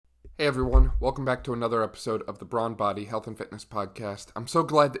Hey everyone, welcome back to another episode of the Brawn Body Health and Fitness Podcast. I'm so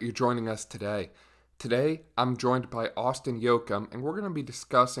glad that you're joining us today. Today, I'm joined by Austin Yoakum, and we're going to be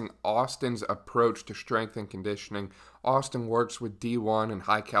discussing Austin's approach to strength and conditioning. Austin works with D1 and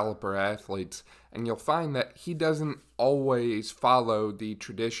high caliber athletes, and you'll find that he doesn't always follow the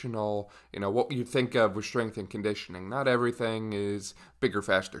traditional, what you think of with strength and conditioning. Not everything is bigger,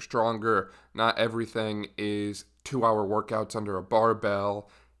 faster, stronger. Not everything is 2-hour workouts under a barbell.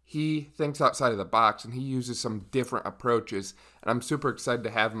 He thinks outside of the box and he uses some different approaches, and I'm super excited to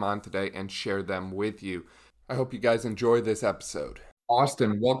have him on today and share them with you. I hope you guys enjoy this episode.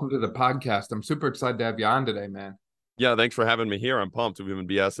 Austin, welcome to the podcast. I'm super excited to have you on today, man. Yeah, thanks for having me here. I'm pumped. We've been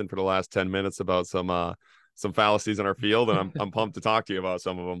BSing for the last 10 minutes about some fallacies in our field, and I'm pumped to talk to you about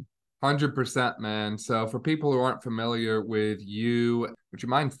some of them. 100%, man. So for people who aren't familiar with you, would you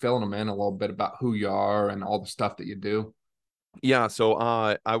mind filling them in a little bit about who you are and all the stuff that you do? Yeah, so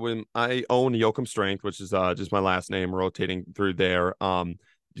I own Yoakum Strength, which is just my last name rotating through there.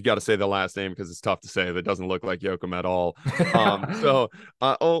 You got to say the last name because it's tough to say. That doesn't look like Yoakum at all.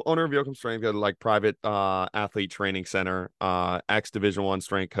 Owner of Yoakum Strength, got like private athlete training center, ex Division I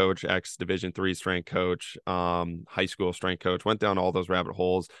strength coach, ex Division III strength coach, high school strength coach. Went down all those rabbit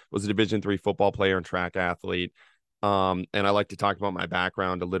holes. Was a Division III football player and track athlete. And I like to talk about my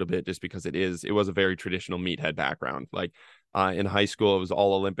background a little bit just because it was a very traditional meathead background. Like in high school, it was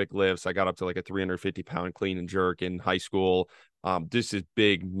all Olympic lifts. I got up to like a 350-pound clean and jerk in high school. Just this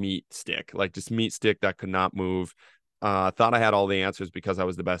big meat stick, like just meat stick that could not move. Thought I had all the answers because I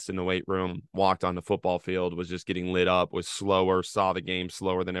was the best in the weight room. Walked on the football field, was just getting lit up, was slower, saw the game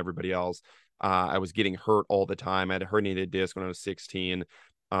slower than everybody else. I was getting hurt all the time. I had a herniated disc when I was 16.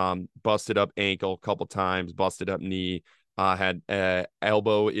 Busted up ankle a couple times, busted up knee. Had a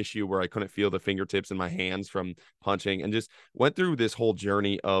elbow issue where I couldn't feel the fingertips in my hands from punching, and just went through this whole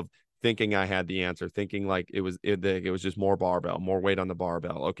journey of thinking I had the answer, thinking like it was just more barbell, more weight on the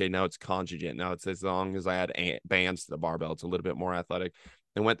barbell. Okay, now it's conjugate. Now it's as long as I had bands to the barbell, it's a little bit more athletic.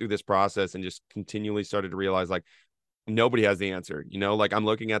 And went through this process and just continually started to realize like nobody has the answer. Like I'm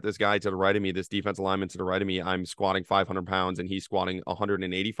looking at this guy to the right of me, this defensive lineman to the right of me. I'm squatting 500 pounds and he's squatting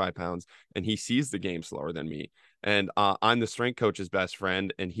 185 pounds, and he sees the game slower than me. And I'm the strength coach's best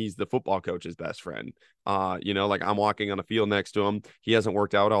friend and he's the football coach's best friend. Like I'm walking on a field next to him. He hasn't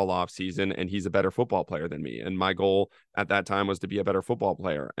worked out all off season and he's a better football player than me. And my goal at that time was to be a better football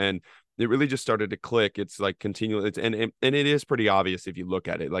player. And it really just started to click. It's like continual. And it is pretty obvious if you look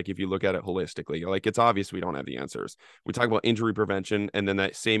at it. Like if you look at it holistically, like it's obvious we don't have the answers. We talk about injury prevention, and then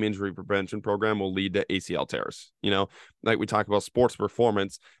that same injury prevention program will lead to ACL tears. Like we talk about sports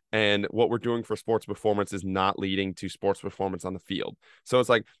performance, and what we're doing for sports performance is not leading to sports performance on the field. So it's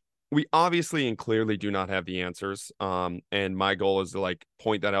like we obviously and clearly do not have the answers. And my goal is to like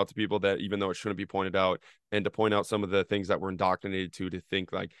point that out to people, that even though it shouldn't be pointed out, and to point out some of the things that we're indoctrinated to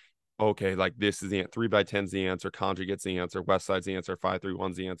think like, okay, like this is the 3x10's the answer, conjugate's the answer, West Side's the answer,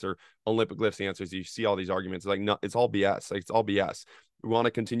 5-3-1's the answer, Olympic lifts the answers. You see all these arguments, like no, it's all BS. Like it's all BS. We want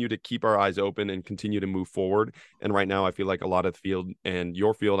to continue to keep our eyes open and continue to move forward. And right now, I feel like a lot of the field, and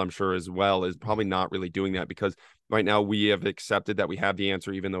your field, I'm sure as well, is probably not really doing that, because right now we have accepted that we have the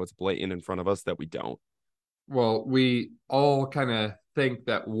answer, even though it's blatant in front of us that we don't. Well, we all kind of think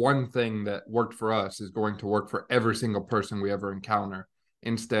that one thing that worked for us is going to work for every single person we ever encounter,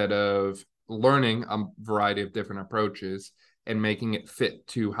 instead of learning a variety of different approaches and making it fit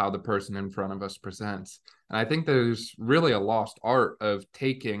to how the person in front of us presents. And I think there's really a lost art of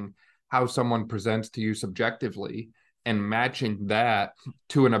taking how someone presents to you subjectively and matching that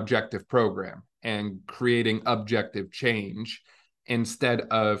to an objective program and creating objective change, instead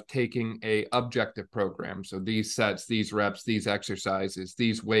of taking a objective program, so these sets, these reps, these exercises,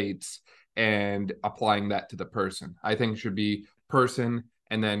 these weights, and applying that to the person. I think it should be person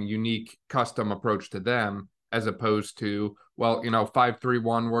and then unique custom approach to them, as opposed to, well,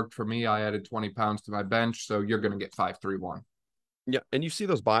 5-3-1 worked for me, I added 20 pounds to my bench, so you're going to get 5-3-1. Yeah, and you see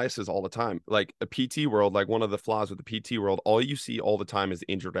those biases all the time. Like a PT world, like one of the flaws with the PT world, all you see all the time is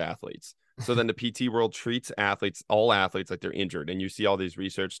injured athletes. So then the PT world treats athletes, all athletes, like they're injured. And you see all these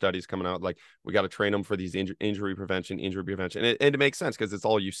research studies coming out, like we got to train them for these injury prevention. And it makes sense because it's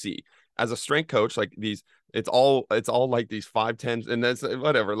all you see. As a strength coach, like it's all like these 5'10", and that's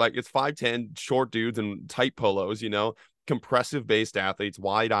whatever. Like it's 5'10" short dudes and tight polos, compressive based athletes,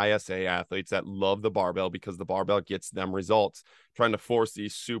 wide ISA athletes that love the barbell because the barbell gets them results, trying to force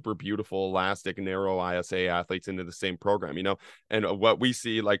these super beautiful, elastic, narrow ISA athletes into the same program, you know? And what we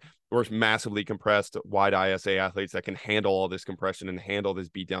see, like, we're massively compressed, wide ISA athletes that can handle all this compression and handle this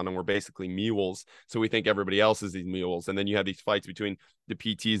beatdown. And we're basically mules. So we think everybody else is these mules. And then you have these fights between the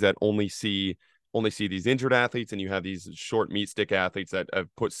PTs that only see these injured athletes, and you have these short meat stick athletes that have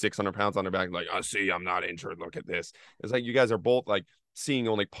put 600 pounds on their back, like, oh, see, I'm not injured. Look at this. It's like you guys are both like seeing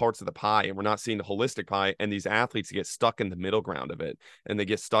only parts of the pie, and we're not seeing the holistic pie. And these athletes get stuck in the middle ground of it, and they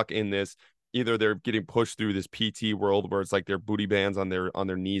get stuck in this. Either they're getting pushed through this PT world where it's like their booty bands on their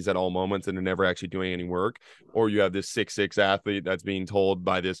knees at all moments, and they're never actually doing any work, or you have this 6'6" athlete that's being told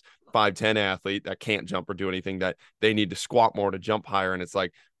by this 5'10" athlete that can't jump or do anything that they need to squat more to jump higher. And it's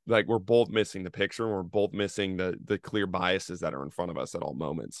like we're both missing the picture, and we're both missing the clear biases that are in front of us at all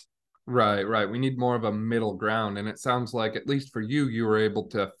moments. Right. We need more of a middle ground. And it sounds like, at least for you, you were able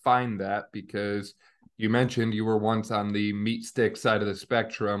to find that because you mentioned you were once on the meat stick side of the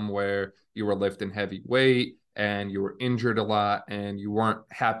spectrum where you were lifting heavy weight and you were injured a lot and you weren't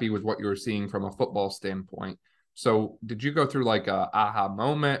happy with what you were seeing from a football standpoint. So, did you go through like a aha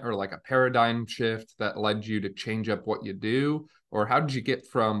moment or like a paradigm shift that led you to change up what you do? Or how did you get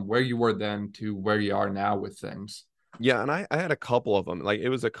from where you were then to where you are now with things? Yeah, and I had a couple of them. Like, it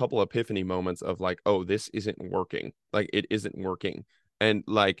was a couple epiphany moments of like, oh, this isn't working. Like, it isn't working. And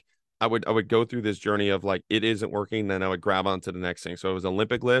like I would go through this journey of like it isn't working, then I would grab onto the next thing. So it was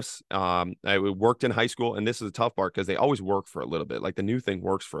Olympic lifts. I worked in high school, and this is a tough part because they always work for a little bit. Like the new thing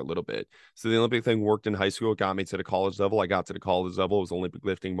works for a little bit. So the Olympic thing worked in high school, got me to the college level. I got to the college level, it was Olympic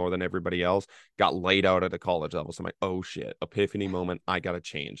lifting more than everybody else. Got laid out at the college level. So I'm like, oh shit, epiphany moment. I gotta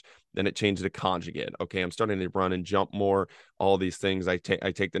change. Then it changed to conjugate. Okay, I'm starting to run and jump more. All these things. I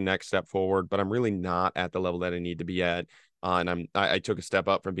take the next step forward, but I'm really not at the level that I need to be at. And I took a step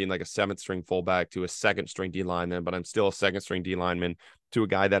up from being like a seventh string fullback to a second string D lineman, but I'm still a second string D lineman to a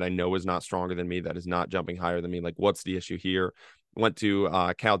guy that I know is not stronger than me, that is not jumping higher than me. Like, what's the issue here? Went to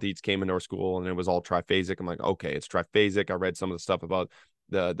Cal Dietz, came into our school, and it was all triphasic. I'm like, okay, it's triphasic. I read some of the stuff about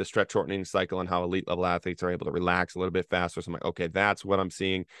the stretch shortening cycle and how elite level athletes are able to relax a little bit faster. So I'm like, okay, that's what I'm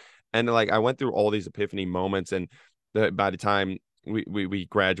seeing. And like I went through all these epiphany moments, and by the time we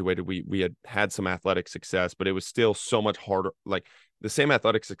graduated, we had some athletic success, but it was still so much harder. Like the same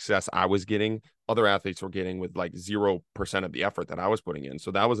athletic success I was getting, other athletes were getting with like 0% of the effort that I was putting in.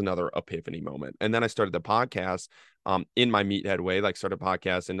 So that was another epiphany moment. And then I started the podcast in my meathead way, like started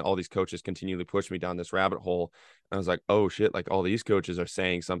podcast, and all these coaches continually pushed me down this rabbit hole. And I was like, oh shit, like all these coaches are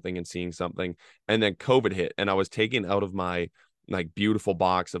saying something and seeing something. And then COVID hit, and I was taken out of my like beautiful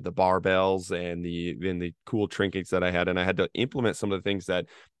box of the barbells and the cool trinkets that I had. And I had to implement some of the things that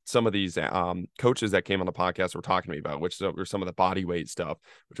some of these coaches that came on the podcast were talking to me about, which were some of the body weight stuff,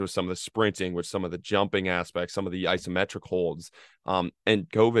 which was some of the sprinting, which some of the jumping aspects, some of the isometric holds. And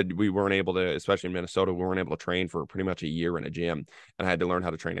COVID, we weren't able to, especially in Minnesota, we weren't able to train for pretty much a year in a gym. And I had to learn how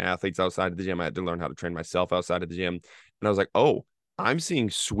to train athletes outside of the gym. I had to learn how to train myself outside of the gym. And I was like, oh, I'm seeing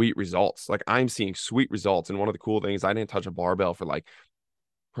sweet results. Like I'm seeing sweet results. And one of the cool things, I didn't touch a barbell for like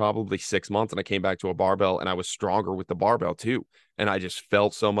probably 6 months, and I came back to a barbell, and I was stronger with the barbell too. And I just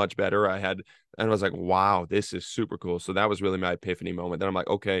felt so much better. And I was like, wow, this is super cool. So that was really my epiphany moment. Then I'm like,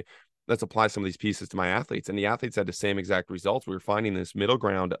 okay, let's apply some of these pieces to my athletes. And the athletes had the same exact results. We were finding this middle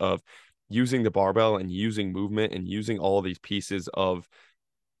ground of using the barbell and using movement and using all of these pieces of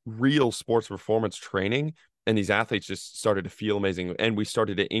real sports performance training, and these athletes just started to feel amazing, and we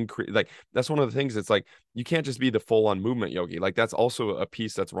started to increase. Like that's one of the things. It's like you can't just be the full-on movement yogi. Like that's also a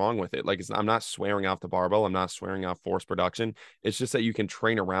piece that's wrong with it. Like I'm not swearing off the barbell, I'm not swearing off force production. It's just that you can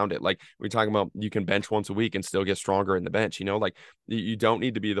train around it. Like we're talking about, you can bench once a week and still get stronger in the bench. You know, like you don't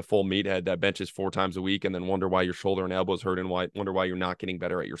need to be the full meathead that benches 4 times a week and then wonder why your shoulder and elbows hurt, and wonder why you're not getting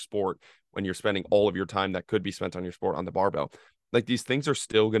better at your sport when you're spending all of your time that could be spent on your sport on the barbell. Like these things are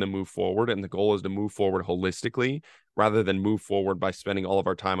still going to move forward, and the goal is to move forward holistically rather than move forward by spending all of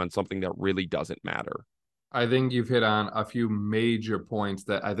our time on something that really doesn't matter. I think you've hit on a few major points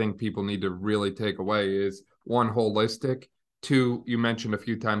that I think people need to really take away is one, holistic, two, you mentioned a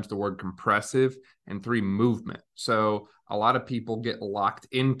few times the word compressive, and three, movement. So a lot of people get locked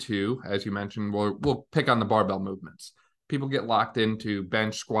into, as you mentioned, we'll pick on the barbell movements. People get locked into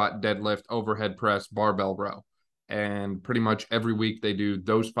bench, squat, deadlift, overhead press, barbell row. And pretty much every week they do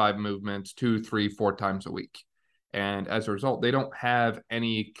those 5 movements 2, 3, 4 times a week. And as a result, they don't have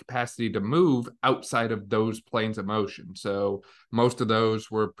any capacity to move outside of those planes of motion. So most of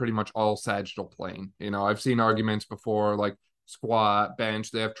those were pretty much all sagittal plane. You know, I've seen arguments before like squat,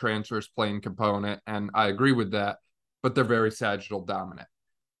 bench, they have transverse plane component. And I agree with that. but they're very sagittal dominant.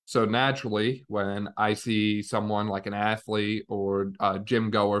 So naturally, when I see someone like an athlete or a gym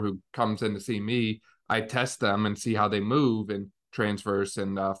goer who comes in to see me, I test them and see how they move in transverse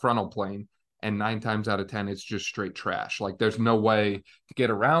and frontal plane. And 9 times out of 10, it's just straight trash. Like there's no way to get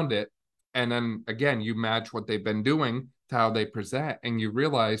around it. And then again, you match what they've been doing to how they present, and you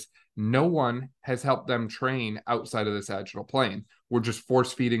realize no one has helped them train outside of the sagittal plane. We're just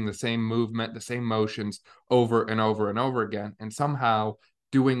force feeding the same movement, the same motions over and over and over again. And somehow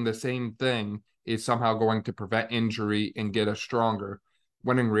doing the same thing is somehow going to prevent injury and get us stronger.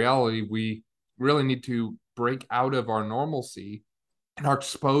 When in reality, we really need to break out of our normalcy and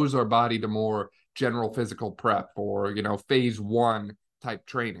expose our body to more general physical prep or, phase one type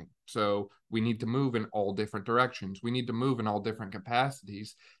training. So we need to move in all different directions. We need to move in all different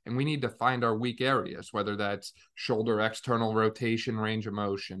capacities, and we need to find our weak areas, whether that's shoulder external rotation range of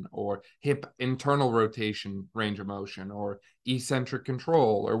motion or hip internal rotation range of motion or eccentric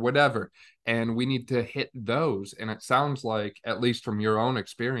control or whatever. And we need to hit those. And it sounds like, at least from your own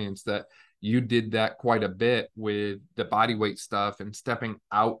experience, that you did that quite a bit with the body weight stuff and stepping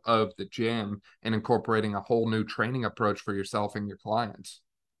out of the gym and incorporating a whole new training approach for yourself and your clients.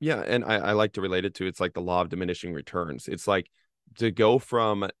 Yeah, and I like to relate it to, it's like the law of diminishing returns. It's like to go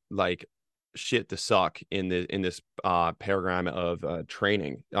from like shit to suck in this paradigm of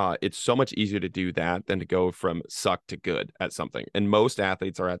training. It's so much easier to do that than to go from suck to good at something. And most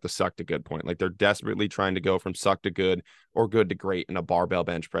athletes are at the suck to good point. Like they're desperately trying to go from suck to good or good to great in a barbell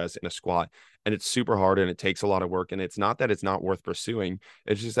bench press, in a squat. And it's super hard and it takes a lot of work. And it's not that it's not worth pursuing.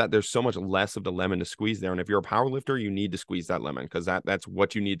 It's just that there's so much less of the lemon to squeeze there. And if you're a power lifter, you need to squeeze that lemon, because that's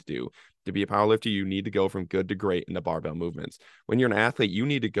what you need to do. To be a power lifter, you need to go from good to great in the barbell movements. When you're an athlete, you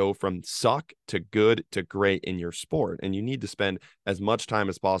need to go from suck to good to great in your sport. And you need to spend as much time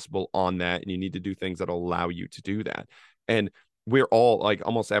as possible on that. And you need to do things that allow you to do that. And we're all, like,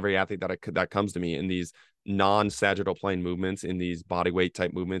 almost every athlete that comes to me in these non-sagittal plane movements, in these body weight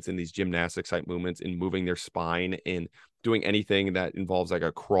type movements, in these gymnastics type movements, in moving their spine, in doing anything that involves like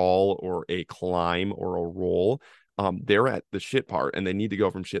a crawl or a climb or a roll, they're at the shit part and they need to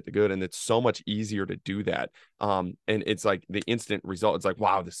go from shit to good. And it's so much easier to do that. And it's like the instant result. It's like,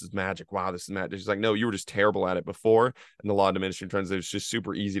 wow, this is magic. Wow, this is magic. It's like, no, you were just terrible at it before. And the law of diminishing returns, it's just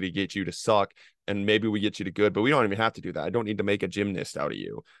super easy to get you to suck. And maybe we get you to good, but we don't even have to do that. I don't need to make a gymnast out of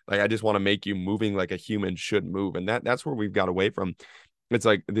you. Like, I just want to make you moving like a human should move. And that's where we've got away from. It's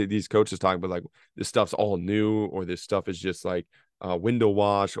like these coaches talk about like this stuff's all new, or this stuff is just like window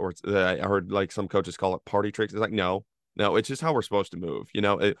wash, or I heard like some coaches call it party tricks. It's like, no, it's just how we're supposed to move.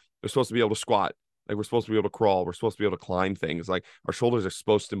 We're supposed to be able to squat. Like, we're supposed to be able to crawl. We're supposed to be able to climb things. Like, our shoulders are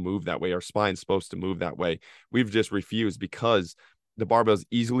supposed to move that way. Our spine's supposed to move that way. We've just refused because the barbell is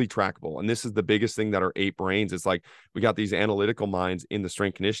easily trackable. And this is the biggest thing that our ape brains, it's like, we got these analytical minds in the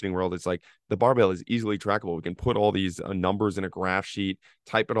strength conditioning world. It's like the barbell is easily trackable. We can put all these numbers in a graph sheet,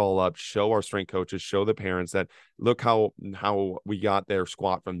 type it all up, show our strength coaches, show the parents that look how we got their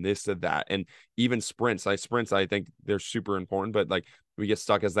squat from this to that. And even sprints, I think they're super important, but like, we get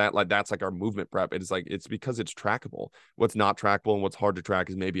stuck as that, like, that's like our movement prep. It's like, it's because it's trackable. What's not trackable and what's hard to track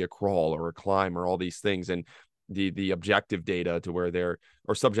is maybe a crawl or a climb or all these things. And the objective data to where they're,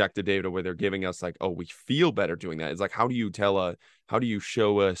 or subjective data where they're giving us like, oh, we feel better doing that. It's like, how do you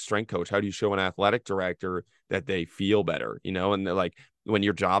show a strength coach, how do you show an athletic director that they feel better, and they're like, when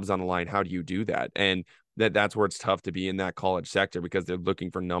your job's on the line, how do you do that? And that's where it's tough to be in that college sector, because they're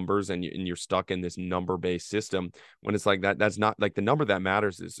looking for numbers, and you're stuck in this number-based system, when it's like that's not like, the number that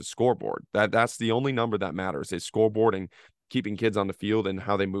matters is the scoreboard. That's the only number that matters, is scoreboarding, keeping kids on the field and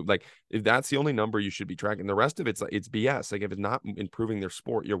how they move. Like, if that's the only number you should be tracking, the rest of it's BS. Like, if it's not improving their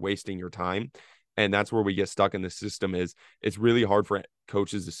sport, you're wasting your time. And that's where we get stuck in the system. Is it's really hard for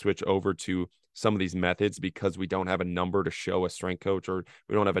coaches to switch over to some of these methods, because we don't have a number to show a strength coach, or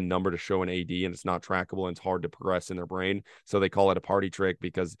we don't have a number to show an AD, and it's not trackable, and it's hard to progress in their brain. So they call it a party trick,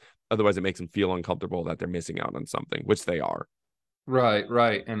 because otherwise it makes them feel uncomfortable that they're missing out on something, which they are.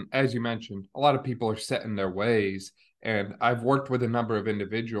 Right. And as you mentioned, a lot of people are set in their ways. And I've worked with a number of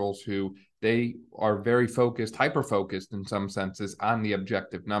individuals who they are very focused, hyper focused in some senses, on the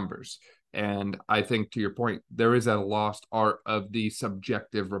objective numbers. And I think, to your point, there is a lost art of the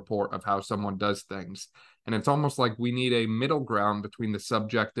subjective report of how someone does things. And it's almost like we need a middle ground between the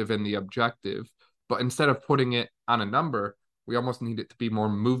subjective and the objective. But instead of putting it on a number, we almost need it to be more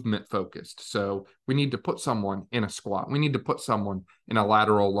movement focused. So we need to put someone in a squat. We need to put someone in a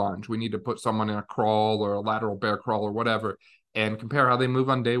lateral lunge. We need to put someone in a crawl or a lateral bear crawl or whatever, and compare how they move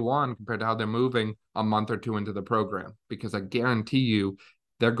on day one compared to how they're moving a month or two into the program. Because I guarantee you,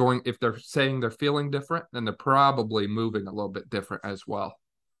 if they're saying they're feeling different, then they're probably moving a little bit different as well.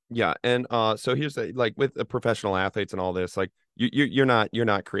 Yeah, and so here's the like with the professional athletes and all this, like you're not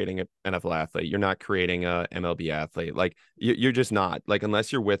creating an NFL athlete, you're not creating a MLB athlete, like you're just not, like,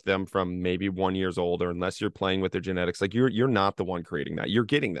 unless you're with them from maybe 1 years old, or unless you're playing with their genetics, like you're not the one creating that. You're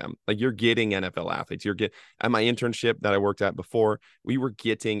getting them, like you're getting NFL athletes. You're get At my internship that I worked at before, we were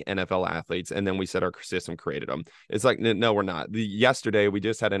getting NFL athletes, and then we said our system created them. It's like no, we're not. Yesterday we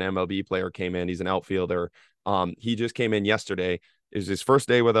just had an MLB player came in. He's an outfielder. He just came in yesterday. It was his first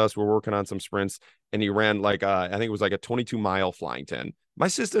day with us. We're working on some sprints, and he ran like I think it was like a 22-mile flying 10. My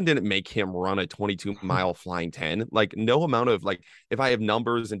system didn't make him run a 22-mile flying 10. Like, no amount of, like, if I have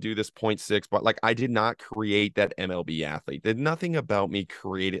numbers and do this 0.6, but like I did not create that MLB athlete. Did nothing about me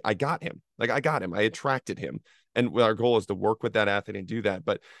created. I got him. Like, I got him. I attracted him. And our goal is to work with that athlete and do that.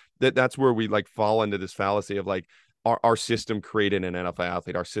 But that's where we like fall into this fallacy of like our system created an NFL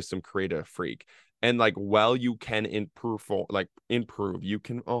athlete. Our system created a freak. And like, while you can improve, you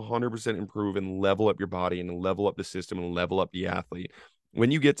can 100% improve and level up your body and level up the system and level up the athlete.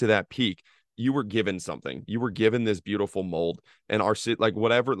 When you get to that peak, you were given something. You were given this beautiful mold, and like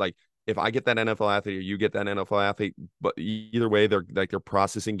whatever, like if I get that NFL athlete or you get that NFL athlete, but either way, they're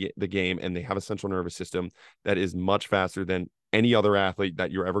processing the game, and they have a central nervous system that is much faster than any other athlete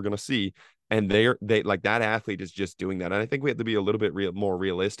that you're ever going to see. And they like, that athlete is just doing that. And I think we have to be a little bit more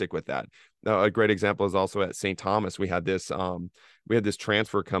realistic with that. A great example is also at St. Thomas. We had this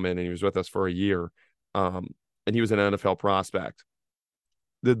transfer come in, and he was with us for a year. And he was an NFL prospect.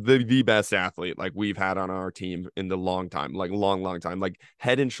 The best athlete like we've had on our team in the long time, like long time, like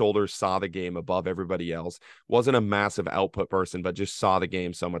head and shoulders saw the game above everybody else. Wasn't a massive output person, but just saw the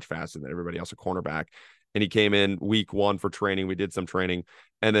game so much faster than everybody else, a cornerback. And he came in week 1 for training. We did some training,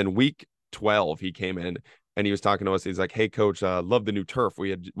 and then week 12 he came in, and he was talking to us. He's like, "Hey coach, love the new turf.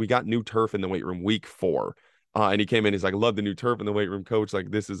 We got new turf in the weight room week 4." And he came in, he's like, "Love the new turf in the weight room, coach. Like,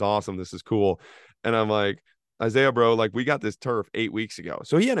 this is awesome. This is cool." And I'm like, "Isaiah, bro, like, we got this turf 8 weeks ago."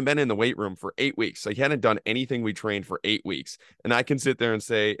 So he hadn't been in the weight room for 8 weeks. Like, he hadn't done anything we trained for 8 weeks. And I can sit there and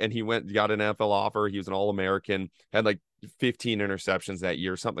say, and he got an NFL offer. He was an All-American, had like 15 interceptions that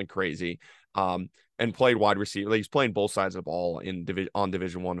year, something crazy. And played wide receiver. Like, he's playing both sides of the ball on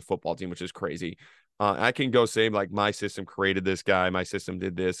Division I football team, which is crazy. I can go say like, my system created this guy, my system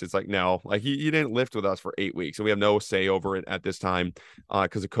did this. It's like, no, like he didn't lift with us for 8 weeks, and we have no say over it at this time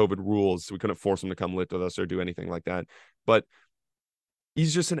because of COVID rules. So we couldn't force him to come lift with us or do anything like that. But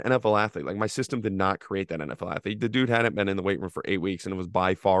he's just an NFL athlete. Like, my system did not create that NFL athlete. The dude hadn't been in the weight room for 8 weeks, and it was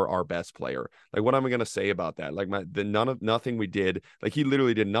by far our best player. Like, what am I going to say about that? Like, nothing we did, like, he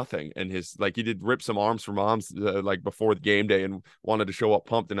literally did nothing. And he did rip some arms from moms like before the game day and wanted to show up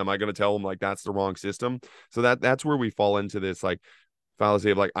pumped. And am I going to tell him like that's the wrong system? So that's where we fall into this like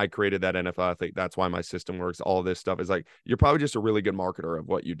fallacy of like, I created that NFL athlete, that's why my system works. All this stuff is like, you're probably just a really good marketer of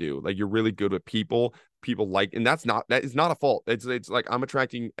what you do. Like, you're really good with people like, and that is not a fault. It's like, I'm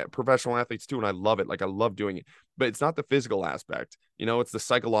attracting professional athletes too, and I love it. Like, I love doing it, but it's not the physical aspect, it's the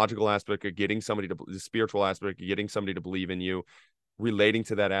psychological aspect of getting somebody the spiritual aspect of getting somebody to believe in you, relating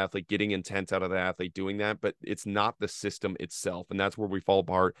to that athlete, getting intent out of the athlete, doing that. But it's not the system itself. And that's where we fall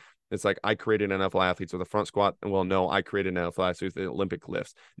apart. It's like, I created NFL athletes with a front squat. And well, no, I created an NFL athlete with the Olympic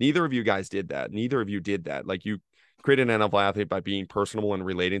lifts. Neither of you guys did that. Neither of you did that. Like, you created an NFL athlete by being personable and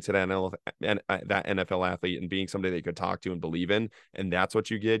relating to that NFL athlete and being somebody they could talk to and believe in. And that's what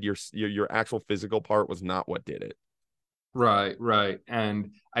you did. Your actual physical part was not what did it. Right.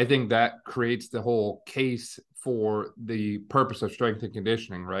 And I think that creates the whole case for the purpose of strength and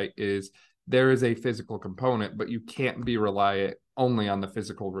conditioning, right? Is there is a physical component, but you can't be reliant only on the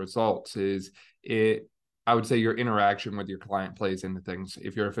physical results. I would say your interaction with your client plays into things.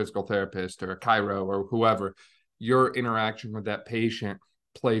 If you're a physical therapist or a chiro or whoever, your interaction with that patient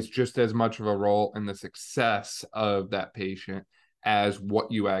plays just as much of a role in the success of that patient as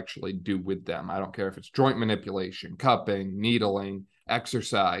what you actually do with them. I don't care if it's joint manipulation, cupping, needling,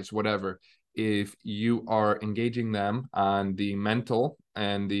 exercise, whatever. If you are engaging them on the mental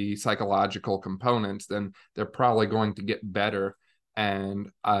and the psychological components, then they're probably going to get better. And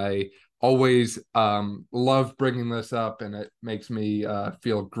I always love bringing this up, and it makes me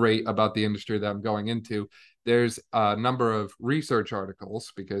feel great about the industry that I'm going into. There's a number of research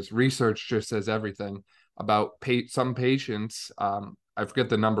articles, because research just says everything, about some patients. I forget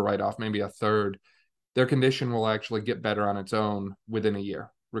the number right off, maybe a third. Their condition will actually get better on its own within a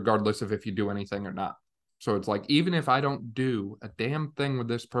year, regardless of if you do anything or not. So it's like, even if I don't do a damn thing with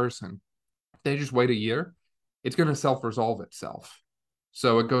this person, if they just wait a year, it's going to self-resolve itself.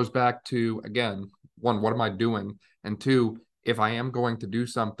 So it goes back to, again, one, what am I doing? And two, if I am going to do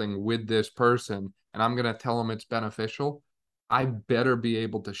something with this person and I'm going to tell them it's beneficial, I better be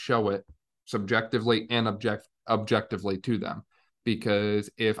able to show it subjectively and objectively to them. Because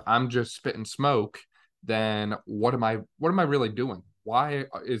if I'm just spitting smoke, then what am I really doing? Why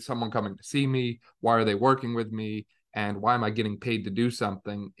is someone coming to see me? Why are they working with me? And why am I getting paid to do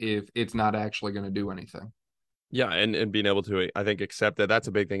something if it's not actually going to do anything? Yeah, and being able to, I think, accept that that's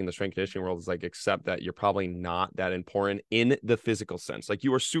a big thing in the strength conditioning world is like accept that you're probably not that important in the physical sense. Like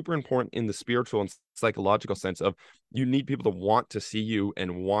you are super important in the spiritual and psychological sense of you need people to want to see you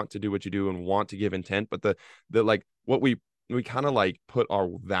and want to do what you do and want to give intent. But the like what we kind of like put our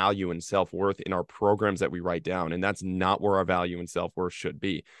value and self-worth in our programs that we write down, and that's not where our value and self-worth should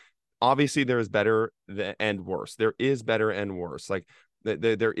be. Obviously there is better and worse. There is better and worse. Like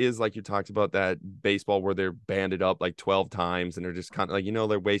there is, like you talked about, that baseball where they're banded up like 12 times and they're just kind of like,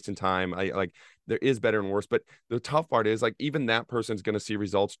 they're wasting time. I like there is better and worse, but the tough part is like even that person's going to see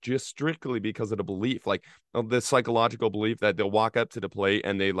results just strictly because of the belief, like the psychological belief that they'll walk up to the plate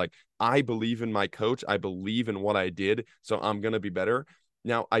and they like, I believe in my coach, I believe in what I did, so I'm going to be better.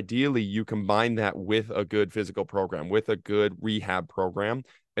 Now, ideally, you combine that with a good physical program, with a good rehab program,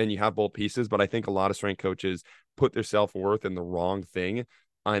 and you have both pieces. But I think a lot of strength coaches put their self-worth in the wrong thing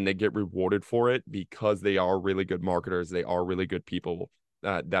and they get rewarded for it because they are really good marketers. They are really good people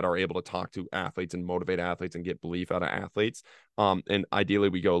that are able to talk to athletes and motivate athletes and get belief out of athletes. And ideally,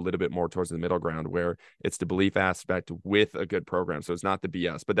 we go a little bit more towards the middle ground where it's the belief aspect with a good program. So it's not the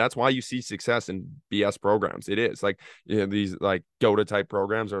BS, but that's why you see success in BS programs. It is like, these like GOTA type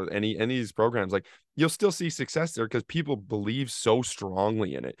programs or any of these programs, like you'll still see success there because people believe so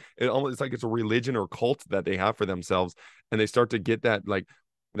strongly in it. It almost, it's like it's a religion or cult that they have for themselves, and they start to get that like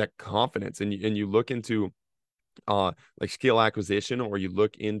that confidence. And you look into like skill acquisition, or you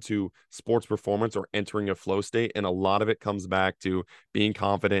look into sports performance or entering a flow state, and a lot of it comes back to being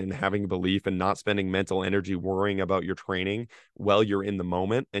confident and having belief and not spending mental energy worrying about your training while you're in the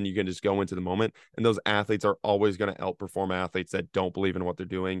moment, and you can just go into the moment. And those athletes are always going to outperform athletes that don't believe in what they're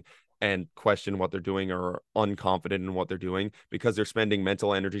doing and question what they're doing or are unconfident in what they're doing, because they're spending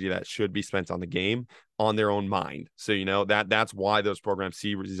mental energy that should be spent on the game on their own mind. So that's why those programs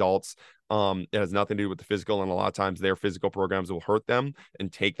see results. It has nothing to do with the physical, and a lot of times their physical programs will hurt them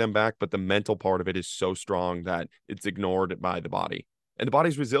and take them back, but the mental part of it is so strong that it's ignored by the body. And the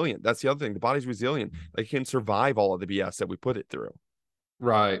body's resilient. That's the other thing. The body's resilient. Like, it can survive all of the BS that we put it through.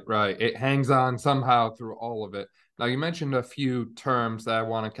 Right, right. It hangs on somehow through all of it. Now, you mentioned a few terms that I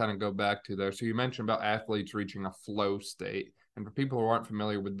want to kind of go back to there. So, you mentioned about athletes reaching a flow state. And for people who aren't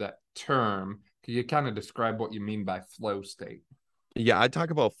familiar with that term, can you kind of describe what you mean by flow state? Yeah, I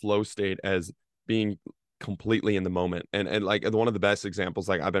talk about flow state as being completely in the moment. And like one of the best examples,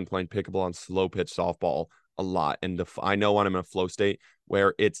 like I've been playing pickleball on slow pitch softball a lot. And I know when I'm in a flow state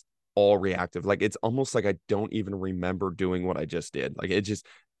where it's all reactive, like it's almost like I don't even remember doing what I just did. Like it just,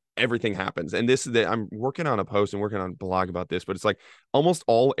 everything happens. And this is that I'm working on a post and working on a blog about this, but it's like almost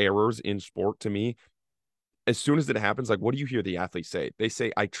all errors in sport to me, as soon as it happens, like what do you hear the athletes say? They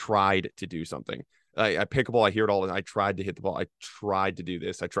say, I tried to do something. I pick a ball, I hear it all, and I tried to hit the ball. I tried to do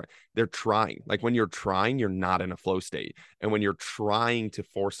this. I try. They're trying. Like when you're trying, you're not in a flow state. And when you're trying to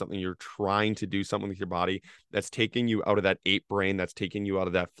force something, you're trying to do something with your body that's taking you out of that ape brain, that's taking you out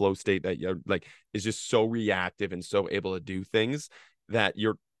of that flow state that you're like is just so reactive and so able to do things that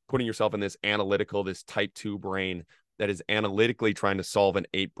you're putting yourself in this analytical, this type 2 brain that is analytically trying to solve an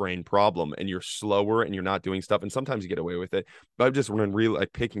ape brain problem, and you're slower and you're not doing stuff, and sometimes you get away with it. But I've just been really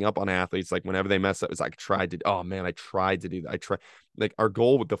like picking up on athletes, like whenever they mess up, it's like I tried to do that. I try, like our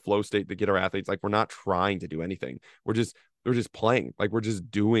goal with the flow state to get our athletes, like we're not trying to do anything, we're just playing, like we're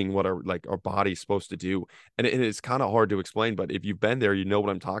just doing what our body's supposed to do. And it's kind of hard to explain, but if you've been there, you know what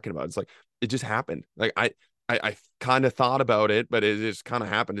I'm talking about. It's like it just happened. Like I kind of thought about it, but it just kind of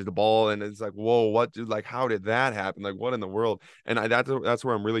happened to the ball, and it's like, whoa, what? Like, how did that happen? Like, what in the world? And that's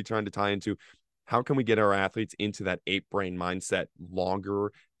where I'm really trying to tie into. How can we get our athletes into that ape brain mindset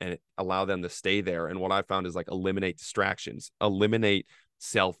longer and allow them to stay there? And what I found is like eliminate distractions, eliminate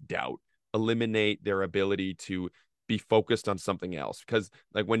self doubt, eliminate their ability to be focused on something else. Because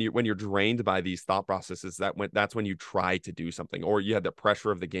like when you're drained by these thought processes, that's when you try to do something, or you have the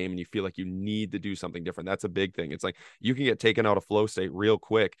pressure of the game and you feel like you need to do something different. That's a big thing. It's like you can get taken out of flow state real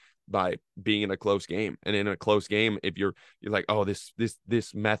quick by being in a close game. And in a close game, if you're like, oh, this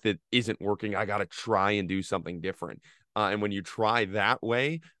method isn't working, I got to try and do something different. And when you try that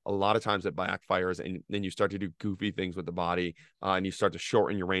way, a lot of times it backfires, and then you start to do goofy things with the body, and you start to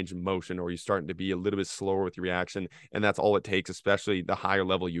shorten your range of motion, or you're starting to be a little bit slower with your reaction. And that's all it takes, especially the higher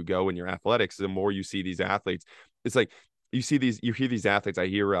level you go in your athletics. The more you see these athletes, it's like you hear these athletes. I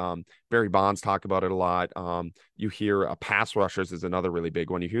hear Barry Bonds talk about it a lot. You hear pass rushers is another really big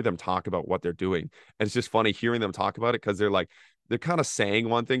one. You hear them talk about what they're doing, and it's just funny hearing them talk about it because they're kind of saying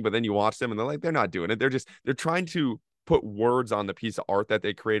one thing, but then you watch them and they're like, they're not doing it. They're trying to put words on the piece of art that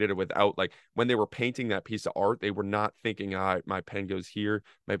they created without, like, when they were painting that piece of art, they were not thinking, my pen goes here,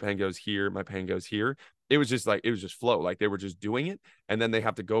 my pen goes here, my pen goes here. It was just flow. Like, they were just doing it. And then they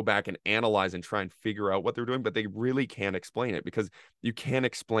have to go back and analyze and try and figure out what they're doing, but they really can't explain it because you can't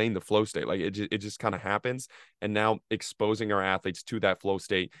explain the flow state. Like, it just kind of happens. And now exposing our athletes to that flow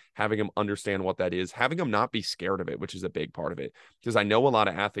state, having them understand what that is, having them not be scared of it, which is a big part of it. Because I know a lot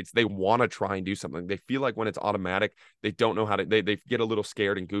of athletes, they want to try and do something. They feel like when it's automatic, they don't know how to, they get a little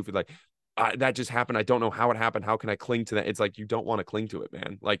scared and goofy. Like, that just happened. I don't know how it happened. How can I cling to that? It's like, you don't want to cling to it,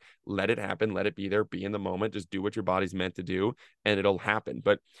 man. Like, let it happen. Let it be there. Be in the moment. Just do what your body's meant to do, and it'll happen.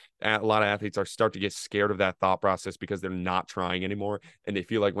 But a lot of athletes start to get scared of that thought process because they're not trying anymore. And they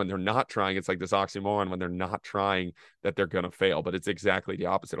feel like when they're not trying, it's like this oxymoron. When they're not trying, that they're going to fail. But it's exactly the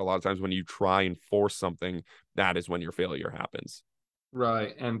opposite. A lot of times when you try and force something, that is when your failure happens.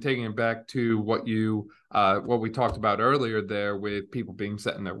 Right. And taking it back to what we talked about earlier there with people being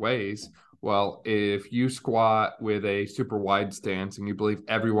set in their ways. Well, if you squat with a super wide stance and you believe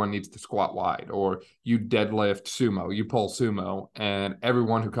everyone needs to squat wide, or you deadlift sumo, you pull sumo, and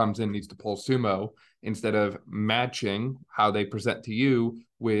everyone who comes in needs to pull sumo, instead of matching how they present to you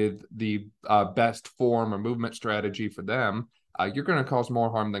with the best form or movement strategy for them, you're going to cause more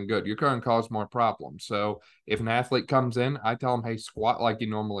harm than good. You're going to cause more problems. So if an athlete comes in, I tell them, hey, squat like you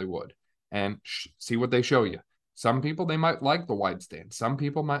normally would and see what they show you. Some people, they might like the wide stance. Some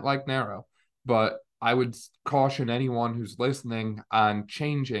people might like narrow. But I would caution anyone who's listening on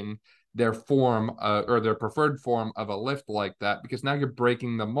changing their form or their preferred form of a lift like that, because now you're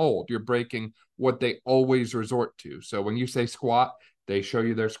breaking the mold. You're breaking what they always resort to. So when you say squat, they show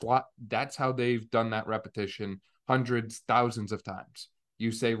you their squat. That's how they've done that repetition hundreds, thousands of times.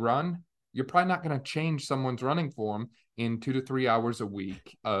 You say run, you're probably not going to change someone's running form in 2 to 3 hours a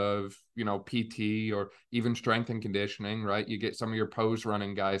week of, PT or even strength and conditioning, right? You get some of your pose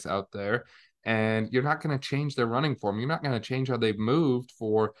running guys out there, and you're not going to change their running form. You're not going to change how they've moved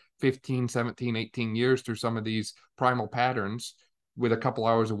for 15, 17, 18 years through some of these primal patterns with a couple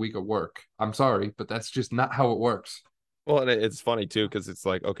hours a week of work. I'm sorry, but that's just not how it works. Well, and it's funny too, because it's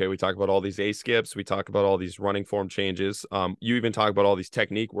like, okay, we talk about all these A skips, we talk about all these running form changes. You even talk about all these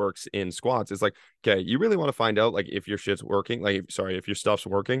technique works in squats. It's like, okay, you really want to find out, like, if your shit's working, if your stuff's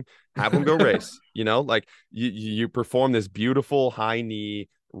working, have them go race. Like, you perform this beautiful high knee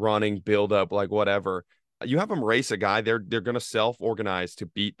running build up, like whatever. You have them race a guy, they're going to self-organize to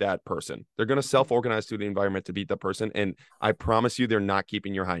beat that person. They're going to self-organize to the environment to beat that person. And I promise you, they're not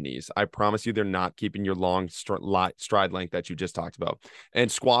keeping your high knees. I promise you, they're not keeping your long stride length that you just talked about.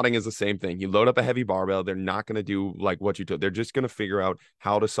 And squatting is the same thing. You load up a heavy barbell, they're not going to do like what you do. They're just going to figure out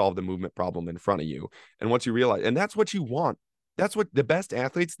how to solve the movement problem in front of you. And once you realize, and that's what you want. That's what the best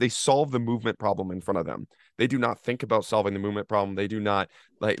athletes, they solve the movement problem in front of them. They do not think about solving the movement problem. They do not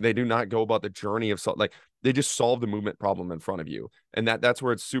go about the journey of they just solve the movement problem in front of you. And that's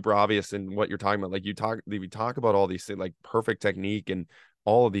where it's super obvious in what you're talking about. Like, we talk about all these things, like perfect technique and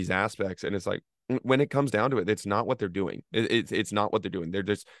all of these aspects. And it's like, when it comes down to it, it's not what they're doing. It's not what they're doing.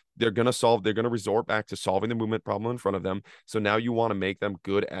 They're going to resort back to solving the movement problem in front of them. So now you want to make them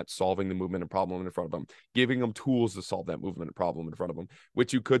good at solving the movement and problem in front of them, giving them tools to solve that movement and problem in front of them,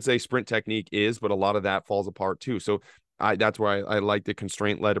 which you could say sprint technique is, but a lot of that falls apart too. So that's why I like the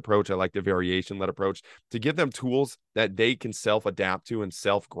constraint-led approach. I like the variation-led approach, to give them tools that they can self-adapt to and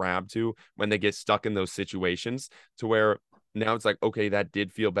self-grab to when they get stuck in those situations, to where now it's like, okay, that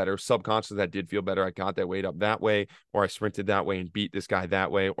did feel better. Subconsciously, that did feel better. I got that weight up that way, or I sprinted that way and beat this guy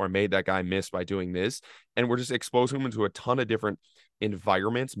that way, or made that guy miss by doing this. And we're just exposing them to a ton of different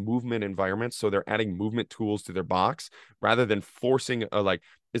environments, movement environments. So they're adding movement tools to their box rather than forcing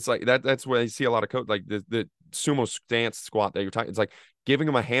it's like that's where I see a lot of coach, like the sumo stance squat that you're talking. It's like giving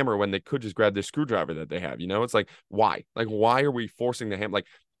them a hammer when they could just grab the screwdriver that they have. It's like, why? Like, why are we forcing the hammer? Like,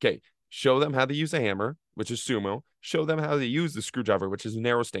 okay, show them how to use a hammer, which is sumo. Show them how to use the screwdriver, which is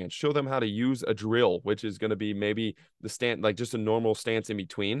narrow stance. Show them how to use a drill, which is going to be maybe the stand, like just a normal stance in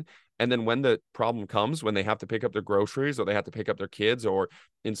between. And then when the problem comes, when they have to pick up their groceries, or they have to pick up their kids, or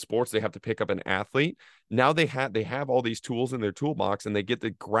in sports, they have to pick up an athlete. Now they have all these tools in their toolbox, and they get to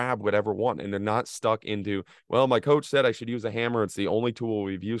grab whatever one. And they're not stuck into, well, my coach said I should use a hammer. It's the only tool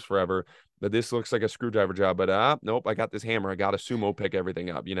we've used forever. But this looks like a screwdriver job, but nope, I got this hammer. I got a sumo pick everything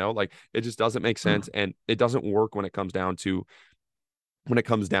up, like, it just doesn't make sense. And it doesn't work when it comes down to when it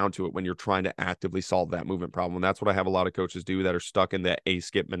comes down to it, when you're trying to actively solve that movement problem. And that's what I have a lot of coaches do that are stuck in that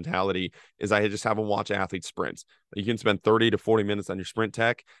skip mentality, is I just have them watch athletes sprints. You can spend 30 to 40 minutes on your sprint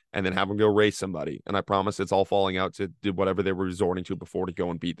tech and then have them go race somebody. And I promise it's all falling out to do whatever they were resorting to before to go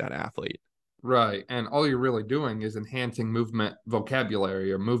and beat that athlete. Right. And all you're really doing is enhancing movement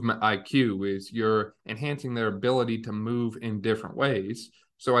vocabulary or movement IQ, is you're enhancing their ability to move in different ways.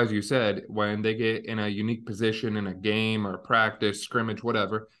 So as you said, when they get in a unique position in a game or practice, scrimmage,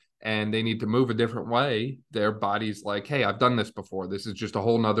 whatever, and they need to move a different way, their body's like, hey, I've done this before. This is just a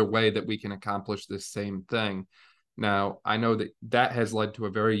whole nother way that we can accomplish this same thing. Now, I know that that has led to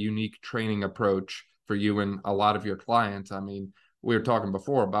a very unique training approach for you and a lot of your clients. I mean, we were talking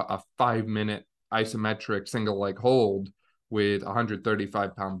before about a 5 minute isometric single leg hold with a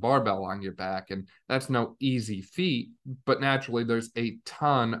 135-pound barbell on your back. And that's no easy feat, but naturally there's a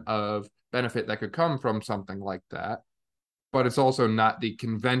ton of benefit that could come from something like that. But it's also not the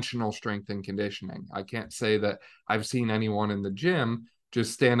conventional strength and conditioning. I can't say that I've seen anyone in the gym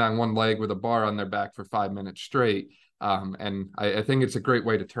just stand on one leg with a bar on their back for 5 minutes straight. And I think it's a great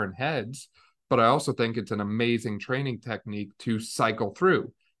way to turn heads, but I also think it's an amazing training technique to cycle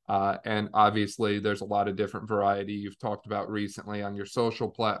through. And obviously, there's a lot of different variety you've talked about recently on your social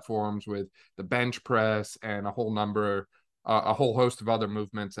platforms with the bench press and a whole host of other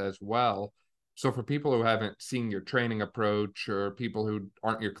movements as well. So, for people who haven't seen your training approach or people who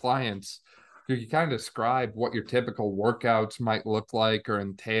aren't your clients, could you kind of describe what your typical workouts might look like or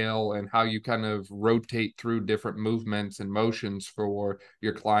entail, and how you kind of rotate through different movements and motions for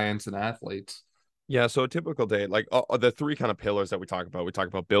your clients and athletes? Yeah, so a typical day, like the three kind of pillars that we talk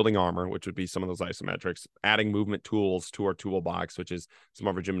about building armor, which would be some of those isometrics, adding movement tools to our toolbox, which is some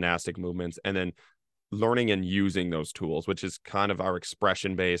of our gymnastic movements, and then learning and using those tools, which is kind of our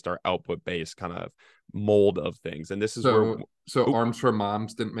expression based, our output based kind of mold of things. And this is where So arms for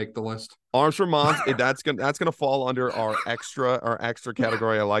moms didn't make the list. arms for moms, that's gonna fall under our extra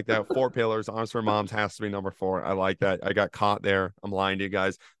category. I like that. Four pillars, arms for moms has to be number four. I like that. I got caught there. I'm lying to you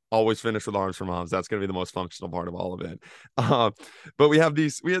guys. Always finish with arms for moms. That's gonna be the most functional part of all of it. But we have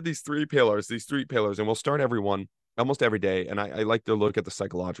these three pillars, and we'll start everyone almost every day. And I like to look at the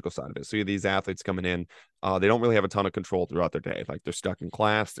psychological side of it. So you have these athletes coming in, they don't really have a ton of control throughout their day. Like they're stuck in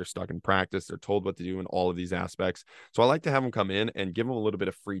class, they're stuck in practice, they're told what to do in all of these aspects. So I like to have them come in and give them a little bit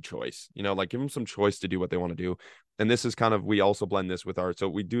of free choice, like give them some choice to do what they want to do. And this is kind of, we also blend this with so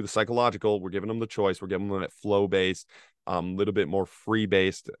we do the psychological, we're giving them the choice, we're giving them that flow based, little bit more free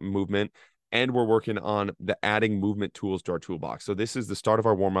based movement. And we're working on the adding movement tools to our toolbox. So this is the start of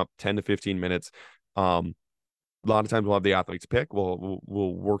our warm up, 10 to 15 minutes. A lot of times we'll have the athletes pick. We'll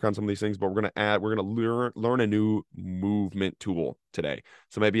work on some of these things, but we're gonna learn a new movement tool today.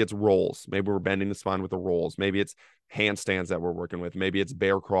 So maybe it's rolls. Maybe we're bending the spine with the rolls. Maybe it's handstands that we're working with. Maybe it's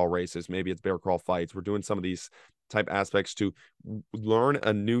bear crawl races. Maybe it's bear crawl fights. We're doing some of these type aspects to learn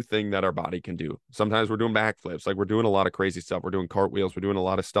a new thing that our body can do. Sometimes we're doing backflips, like we're doing a lot of crazy stuff. We're doing cartwheels. We're doing a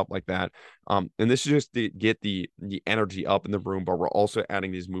lot of stuff like that. And this is just to get the energy up in the room, but we're also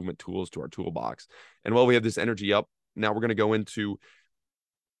adding these movement tools to our toolbox. And while we have this energy up, now we're going to go into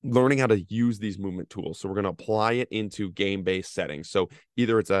learning how to use these movement tools. So we're going to apply it into game-based settings. So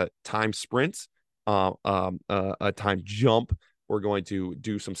either it's a time sprint, a time jump. We're going to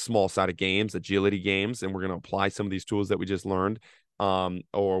do some small sided games, agility games, and we're going to apply some of these tools that we just learned.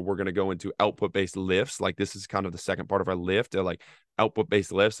 Or we're going to go into output based lifts. Like this is kind of the second part of our lift. Like output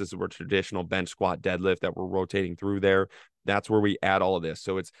based lifts. This is where traditional bench, squat, deadlift that we're rotating through there. That's where we add all of this.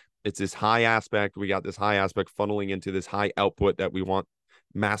 So it's this high aspect. We got this high aspect funneling into this high output that we want,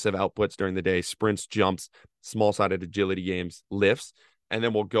 massive outputs during the day, sprints, jumps, small sided agility games, lifts. And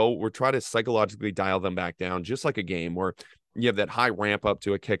then we'll try to psychologically dial them back down, just like a game where you have that high ramp up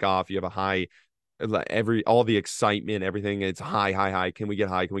to a kickoff. You have a high, all the excitement, everything. It's high. Can we get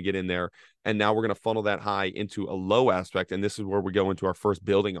high? Can we get in there? And now we're going to funnel that high into a low aspect. And this is where we go into our first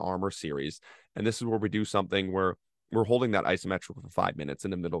building armor series. And this is where we do something where we're holding that isometric for 5 minutes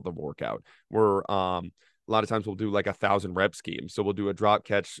in the middle of the workout. We're, a lot of times we'll do like 1,000 rep scheme. So we'll do a drop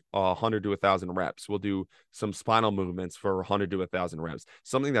catch, 100 to 1,000 reps. We'll do some spinal movements for 100 to 1,000 reps.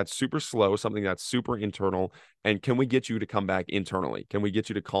 Something that's super slow, something that's super internal. And can we get you to come back internally? Can we get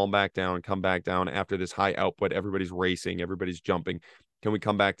you to calm back down, come back down after this high output? Everybody's racing, everybody's jumping. Can we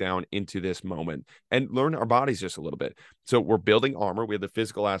come back down into this moment and learn our bodies just a little bit? So we're building armor. We have the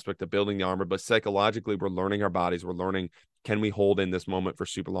physical aspect of building the armor, but psychologically, we're learning our bodies. We're learning, can we hold in this moment for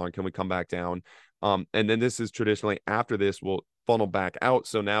super long? Can we come back down? And then this is traditionally after this, we'll funnel back out.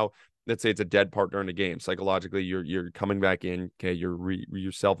 So now let's say it's a dead partner in a game. Psychologically, you're coming back in. Okay.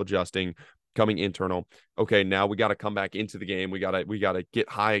 You're self-adjusting. coming internal. Okay, now we got to come back into the game. We got to get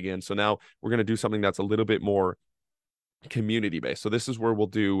high again. So now we're going to do something that's a little bit more community based. So this is where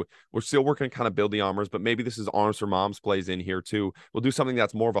we're still working to kind of build the armors, but maybe this is arms for moms plays in here too. We'll do something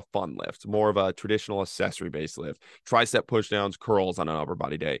that's more of a fun lift, more of a traditional accessory based lift, tricep push downs, curls on an upper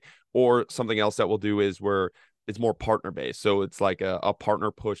body day. Or something else that we'll do is where it's more partner based. So it's like a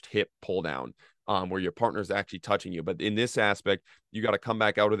partner pushed hip pull down. Where your partner is actually touching you. But in this aspect, you got to come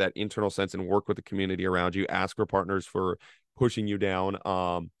back out of that internal sense and work with the community around you. Ask for partners for pushing you down.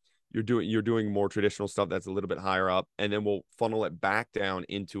 You're doing more traditional stuff that's a little bit higher up, and then we'll funnel it back down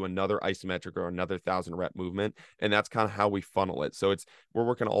into another isometric or another 1,000 rep movement, and that's kind of how we funnel it. So we're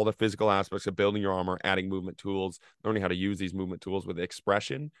working all the physical aspects of building your armor, adding movement tools, learning how to use these movement tools with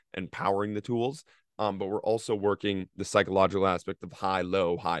expression and powering the tools. But we're also working the psychological aspect of high,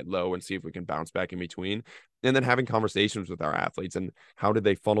 low, and see if we can bounce back in between, and then having conversations with our athletes and how did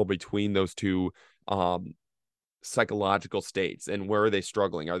they funnel between those two psychological states, and where are they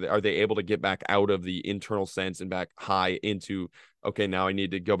struggling? Are they able to get back out of the internal sense and back high into, okay, now I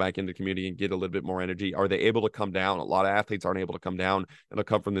need to go back into the community and get a little bit more energy? Are they able to come down? A lot of athletes aren't able to come down, and they'll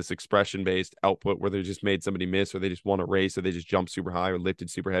come from this expression based output where they just made somebody miss, or they just won a race, or they just jumped super high or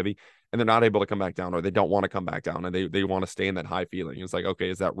lifted super heavy, and they're not able to come back down, or they don't want to come back down, and they want to stay in that high feeling. It's like, okay,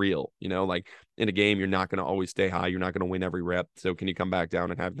 is that real? Like in a game, you're not going to always stay high. You're not going to win every rep. So can you come back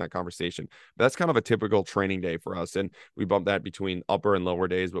down and have that conversation? But that's kind of a typical training day for us. And we bump that between upper and lower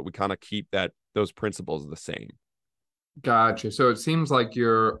days, but we kind of keep those principles the same. Gotcha. So it seems like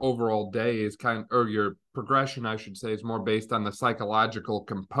your overall day is or your progression, I should say, is more based on the psychological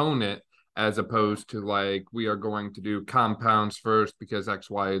component as opposed to like we are going to do compounds first because X,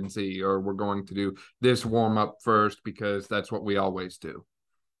 Y, and Z, or we're going to do this warm up first because that's what we always do.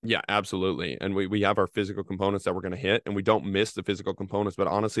 Yeah, absolutely. And we have our physical components that we're going to hit, and we don't miss the physical components, but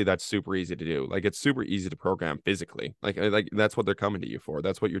honestly, that's super easy to do. Like it's super easy to program physically. Like that's what they're coming to you for.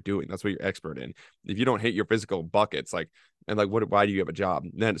 That's what you're doing. That's what you're expert in. If you don't hit your physical buckets, why do you have a job?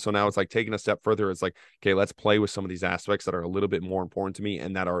 So now it's like taking a step further. It's like, okay, let's play with some of these aspects that are a little bit more important to me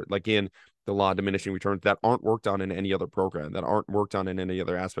and that are like in the law of diminishing returns that aren't worked on in any other program, that aren't worked on in any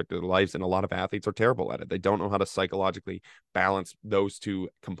other aspect of their lives. And a lot of athletes are terrible at it. They don't know how to psychologically balance those two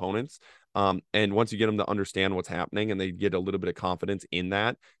components. And once you get them to understand what's happening and they get a little bit of confidence in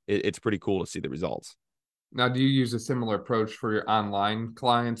that, it's pretty cool to see the results. Now, do you use a similar approach for your online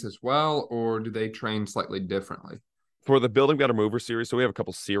clients as well, or do they train slightly differently? For the Building Better Mover series, so we have a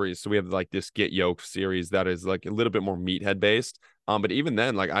couple series. So we have like this Get Yoked series that is like a little bit more meathead based. But even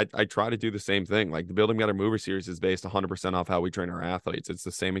then, like I try to do the same thing. Like the Building Better Mover series is based 100% off how we train our athletes. It's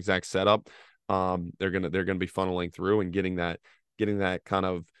the same exact setup. They're gonna be funneling through and getting that kind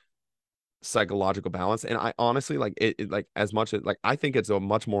of psychological balance. And I honestly like it like as much as like I think it's a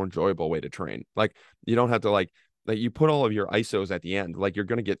much more enjoyable way to train. Like you don't have to like you put all of your ISOs at the end, like you're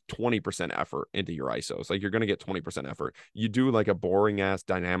going to get 20% effort into your ISOs. Like you're going to get 20% effort. You do like a boring ass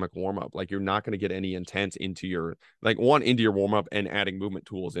dynamic warm up. Like you're not going to get any intent into your into your warm up and adding movement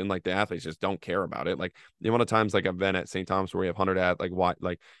tools in. Like the athletes just don't care about it. Like the amount of times like I've been at St. Thomas where we have 100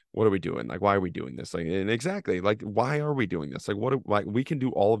 what are we doing? Like, why are we doing this? Like, and exactly, like, why are we doing this? Like, we can do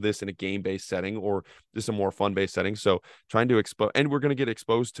all of this in a game-based setting or just a more fun-based setting. So trying to expose, and we're going to get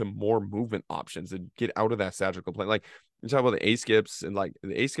exposed to more movement options and get out of that sagittal plane. Like, you talk about the A-skips and like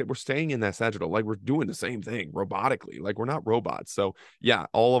the A-skip, we're staying in that sagittal. Like, we're doing the same thing robotically. Like, we're not robots. So yeah,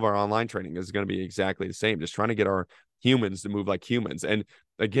 all of our online training is going to be exactly the same. Just trying to get our humans to move like humans. And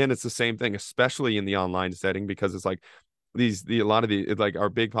again, it's the same thing, especially in the online setting, because it's like, a lot of the like our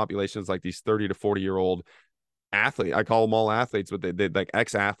big populations like these 30 to 40-year-old athlete, I call them all athletes, but they like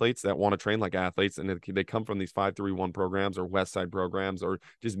ex-athletes that want to train like athletes, and they come from these 5-3-1 programs or West Side programs or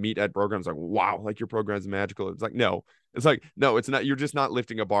just meet at programs. Like, wow, like your program's magical. It's like no, it's not. You're just not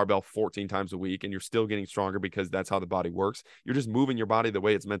lifting a barbell 14 times a week and you're still getting stronger because that's how the body works. You're just moving your body the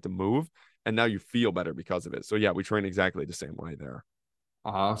way it's meant to move, and now you feel better because of it. So yeah, we train exactly the same way there.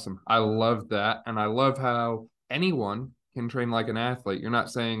 Awesome. I love that. And I love how anyone can train like an athlete. You're not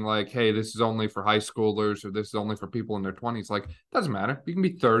saying like, hey, this is only for high schoolers or this is only for people in their 20s. Like, it doesn't matter. You can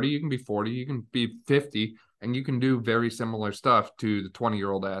be 30, you can be 40, you can be 50, and you can do very similar stuff to the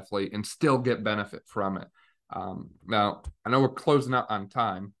 20-year-old athlete and still get benefit from it. Now, I know we're closing out on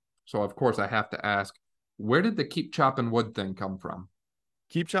time. So, of course, I have to ask, where did the keep chopping wood thing come from?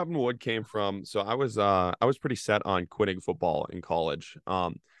 Keep chopping wood came from, so I was pretty set on quitting football in college.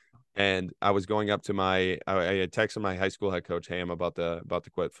 And I was going up to I had texted my high school head coach, hey, I'm about to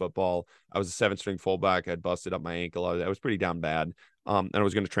quit football. I was a 7th-string fullback. I had busted up my ankle. I was pretty down bad. And I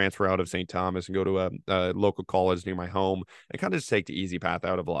was going to transfer out of St. Thomas and go to a local college near my home and kind of just take the easy path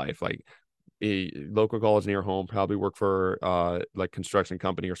out of life. Like a local college near home, probably work for like construction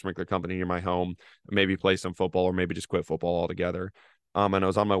company or sprinkler company near my home, maybe play some football or maybe just quit football altogether. And I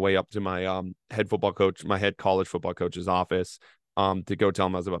was on my way up to my my head college football coach's office to go tell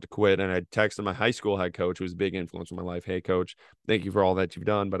him I was about to quit. And I texted my high school head coach, who was a big influence in my life. Hey, coach, thank you for all that you've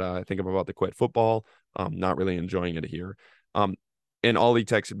done, but I think I'm about to quit football. Not really enjoying it here. And all he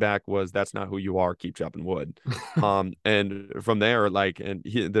texted back was, "That's not who you are. Keep chopping wood." And from there, like, and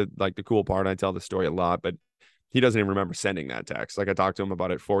the cool part, I tell the story a lot, but he doesn't even remember sending that text. Like, I talked to him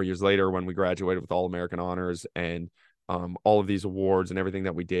about it 4 years later when we graduated with All-American honors and all of these awards and everything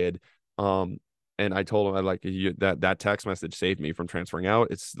that we did. And I told him, that text message saved me from transferring out.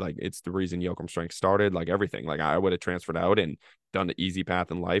 It's like, it's the reason Yoakum Strength started, like everything. Like, I would have transferred out and done the easy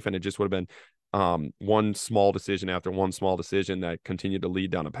path in life, and it just would have been one small decision after one small decision that continued to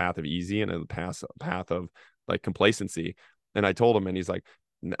lead down a path of easy and a path of like complacency. And I told him, and he's like,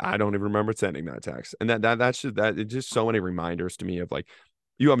 I don't even remember sending that text. And that's just so many reminders to me of like,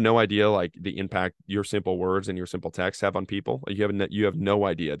 you have no idea like the impact your simple words and your simple texts have on people. Like, you have no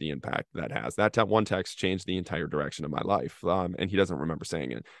idea the impact that has. That one text changed the entire direction of my life. And he doesn't remember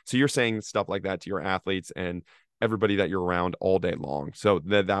saying it. So you're saying stuff like that to your athletes and everybody that you're around all day long. So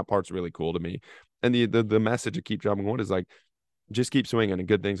that part's really cool to me. And the message of keep chopping wood is like, just keep swinging and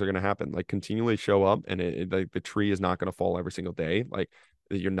good things are going to happen. Like, continually show up, and like, the tree is not going to fall every single day. Like,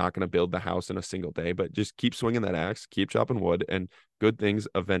 you're not going to build the house in a single day, but just keep swinging that axe, keep chopping wood, and good things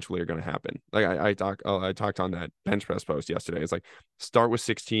eventually are going to happen. Like, I talked on that bench press post yesterday. It's like, start with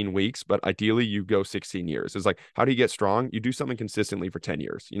 16 weeks, but ideally you go 16 years. It's like, how do you get strong? You do something consistently for 10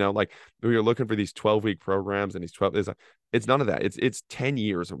 years. You know, like, you're looking for these 12-week programs and these 12, it's none of that. It's 10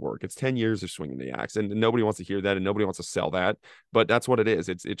 years of work. It's 10 years of swinging the axe, and nobody wants to hear that, and nobody wants to sell that, but that's what it is.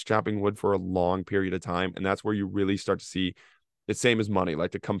 It's chopping wood for a long period of time. And that's where you really start to see it's same as money,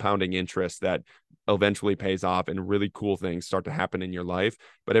 like the compounding interest that eventually pays off and really cool things start to happen in your life.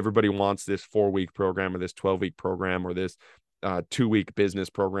 But everybody wants this 4-week program or this 12-week program or this 2-week business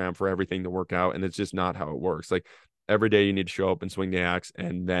program for everything to work out. And it's just not how it works. Like, every day you need to show up and swing the axe,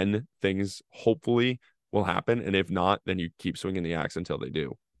 and then things hopefully will happen. And if not, then you keep swinging the axe until they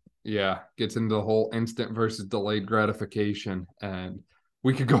do. Yeah, gets into the whole instant versus delayed gratification. And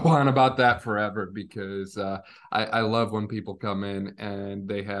we could go on about that forever because I love when people come in and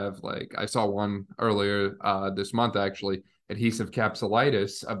they have, like, I saw one earlier this month, actually, adhesive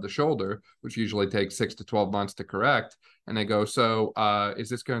capsulitis of the shoulder, which usually takes 6 to 12 months to correct. And they go, so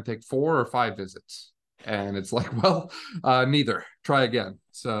is this going to take 4 or 5 visits? And it's like, well, neither. Try again.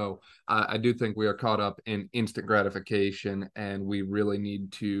 So I do think we are caught up in instant gratification, and we really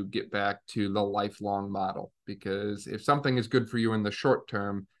need to get back to the lifelong model, because if something is good for you in the short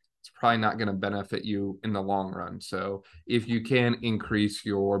term, it's probably not going to benefit you in the long run. So if you can increase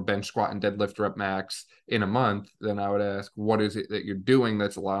your bench, squat, and deadlift rep max in a month, then I would ask, what is it that you're doing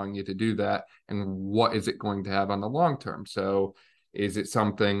that's allowing you to do that? And what is it going to have on the long term? So is it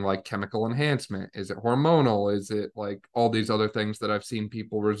something like chemical enhancement? Is it hormonal? Is it like all these other things that I've seen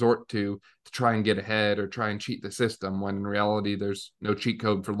people resort to try and get ahead or try and cheat the system, when in reality, there's no cheat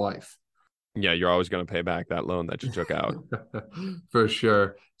code for life? Yeah, you're always going to pay back that loan that you took out. For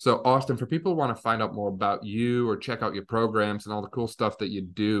sure. So, Austin, for people who want to find out more about you or check out your programs and all the cool stuff that you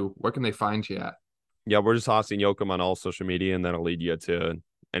do, where can they find you at? Yeah, we're just Austin Yoakum on all social media, and that'll lead you to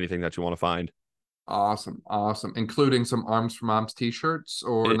anything that you want to find. Awesome. Including some Arms for Moms t-shirts,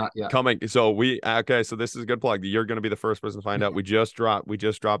 or not yet? Coming. So so this is a good plug. You're going to be the first person to find out. We just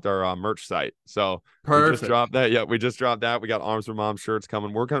dropped our merch site. So Perfect. We just dropped that. Yeah, we just dropped that. We got Arms for Moms shirts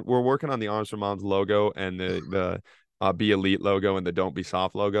coming. We're working on the Arms for Moms logo and the Be Elite logo and the Don't Be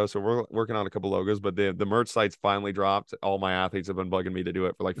Soft logo. So we're working on a couple logos, but the merch site's finally dropped. All my athletes have been bugging me to do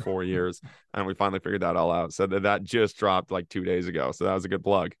it for like 4 years, and we finally figured that all out. So that just dropped like 2 days ago. So that was a good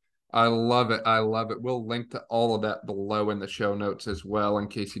plug. I love it. We'll link to all of that below in the show notes as well, in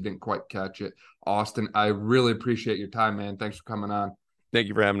case you didn't quite catch it. Austin, I really appreciate your time, man. Thanks for coming on. Thank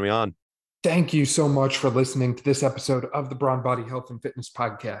you for having me on. Thank you so much for listening to this episode of the Brawn Body Health and Fitness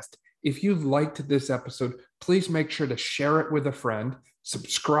Podcast. If you liked this episode, please make sure to share it with a friend,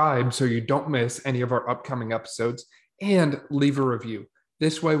 subscribe so you don't miss any of our upcoming episodes, and leave a review.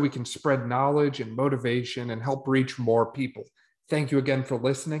 This way we can spread knowledge and motivation and help reach more people. Thank you again for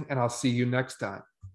listening, and I'll see you next time.